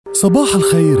صباح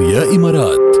الخير يا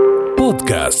إمارات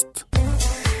بودكاست.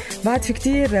 بعد في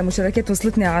كتير مشاركات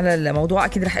وصلتني على الموضوع،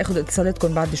 أكيد رح أخذ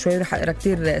اتصالاتكم بعد شوي، رح أقرأ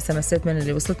كتير سمسات من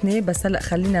اللي وصلتني، بس هلأ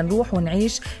خلينا نروح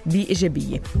ونعيش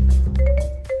بإيجابية.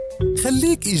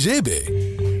 خليك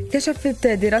إيجابي. كشفت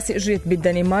دراسة أجريت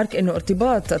بالدنمارك إنه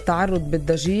ارتباط التعرض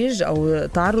بالضجيج أو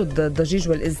تعرض الضجيج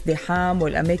والازدحام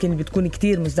والأماكن اللي بتكون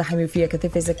كتير مزدحمة وفيها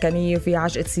كثافة سكانية وفيها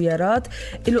عجقة سيارات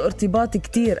له ارتباط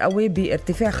كتير قوي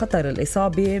بارتفاع خطر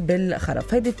الإصابة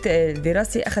بالخرف. هذه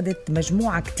الدراسة أخذت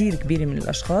مجموعة كتير كبيرة من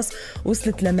الأشخاص،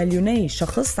 وصلت لمليوني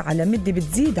شخص على مدة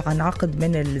بتزيد عن عقد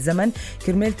من الزمن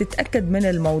كرمال تتأكد من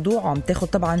الموضوع، وعم تاخد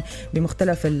طبعا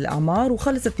بمختلف الأعمار.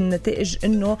 وخلصت النتائج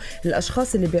إنه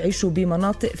الأشخاص اللي بيعيشوا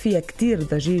بمناطق فيها كتير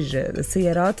ضجيج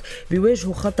السيارات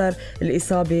بيواجهوا خطر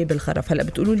الإصابة بالخرف. هلأ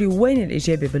بتقولوا لي وين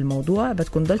الإيجابي بالموضوع؟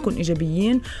 بدكم ضلكم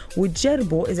إيجابيين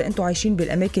وتجربوا إذا أنتوا عايشين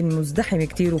بالأماكن مزدحمة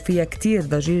كتير وفيها كتير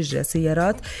ضجيج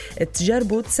سيارات،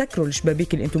 تجربوا تسكروا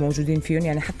الشبابيك اللي أنتوا موجودين فيهم،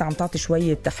 يعني حتى عم تعطي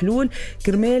شوية حلول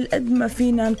كرمال قد ما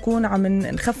فينا نكون عم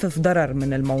نخفف ضرر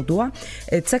من الموضوع.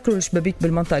 تسكروا الشبابيك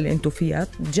بالمنطقة اللي أنتوا فيها،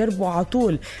 تجربوا على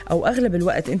طول أو أغلب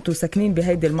الوقت أنتوا ساكنين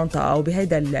بهيدي المنطقة أو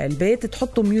بهيدا البيت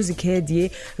تحطوا ميوزك هادية،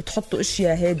 تحطوا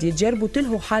اشياء هادية، تجربوا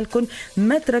تلهوا حالكم،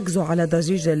 ما تركزوا على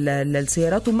ضجيج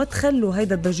السيارات وما تخلوا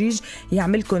هيدا الضجيج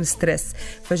يعملكم ستريس.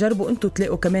 فجربوا انتوا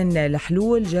تلاقوا كمان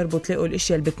الحلول، جربوا تلاقوا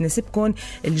الاشياء اللي بتناسبكم،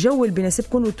 الجو اللي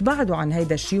بيناسبكم، وتبعدوا عن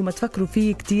هيدا الشيء وما تفكروا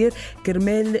فيه كتير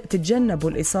كرمال تتجنبوا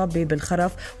الإصابة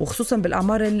بالخرف وخصوصا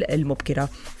بالأعمار المبكرة.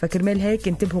 فكرمال هيك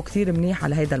انتبهوا كتير منيح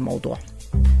على هيدا الموضوع.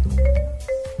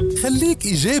 خليك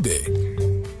إيجابي.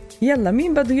 يلا،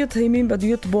 مين بده يطهي، مين بده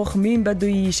يطبخ، مين بده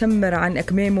يشمر عن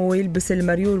أكمامه ويلبس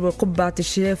المريول وقبعة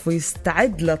الشيف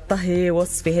ويستعد للطهي،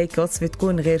 وصفة هيك وصفة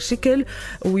تكون غير شكل،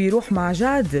 ويروح مع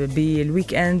جاد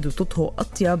بالويك اند وتطهو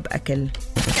أطيب أكل.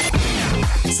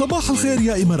 صباح الخير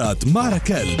يا إمارات مع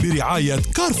ركال برعاية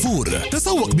كارفور.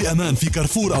 تسوق بأمان في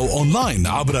كارفور أو أونلاين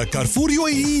عبر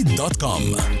carrefour.com.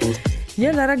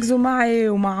 يلا ركزوا معي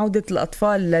ومع عودة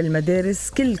الأطفال للمدارس،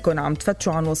 كلكم عم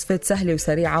تفتشوا عن وصفات سهلة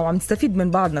وسريعة وعم نستفيد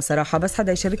من بعضنا صراحة، بس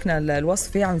حدا يشاركنا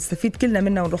الوصفة عم نستفيد كلنا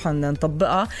منها ونروح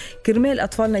نطبقها كرمال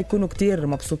أطفالنا يكونوا كتير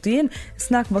مبسوطين.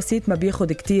 سناك بسيط ما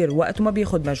بياخد كتير وقت وما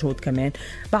بياخد مجهود كمان.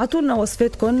 بعتولنا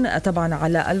وصفاتكم طبعا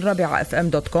على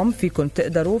الرابعة.fm.com، فيكم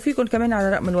تقدروا، فيكم كمان على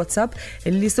رقم الواتساب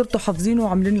اللي صرتوا حافظينه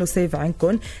وعاملين له سيف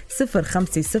عندكم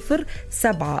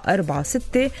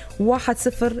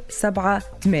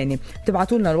 0507461078.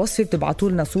 بتبعتوا لنا الوصفة، بتبعتوا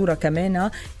لنا صورة كمان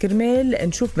كرمال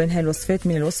نشوف بين هالوصفات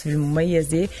من الوصفة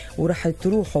المميزة، ورح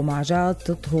تروحوا مع جاد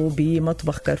تطهوا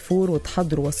بمطبخ كارفور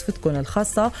وتحضروا وصفتكم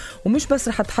الخاصة. ومش بس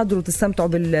رح تحضروا تستمتعوا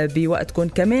بوقتكم،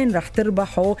 كمان رح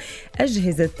تربحوا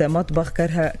أجهزة مطبخ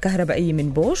كهربائية من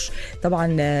بوش.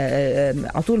 طبعا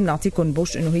عطول بنعطيكم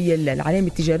بوش إنه هي العلامة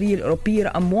التجارية الأوروبية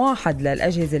رقم 1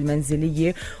 للأجهزة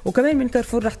المنزلية. وكمان من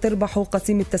كارفور رح تربحوا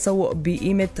قسيمة تسوق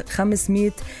بقيمة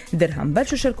 500 درهم.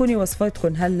 بلشوا شاركوني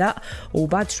وصفاتكم هلا،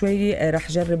 وبعد شوي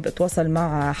رح جرب اتواصل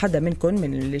مع حدا منكم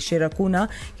من اللي شاركونا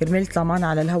كرمال يطلع معنا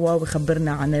على الهواء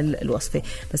ويخبرنا عن الوصفة.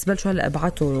 بس بلشوا هلا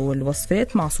ابعتوا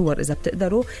الوصفات مع صور إذا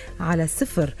بتقدروا على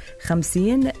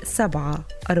 050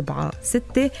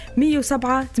 746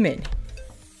 107 8.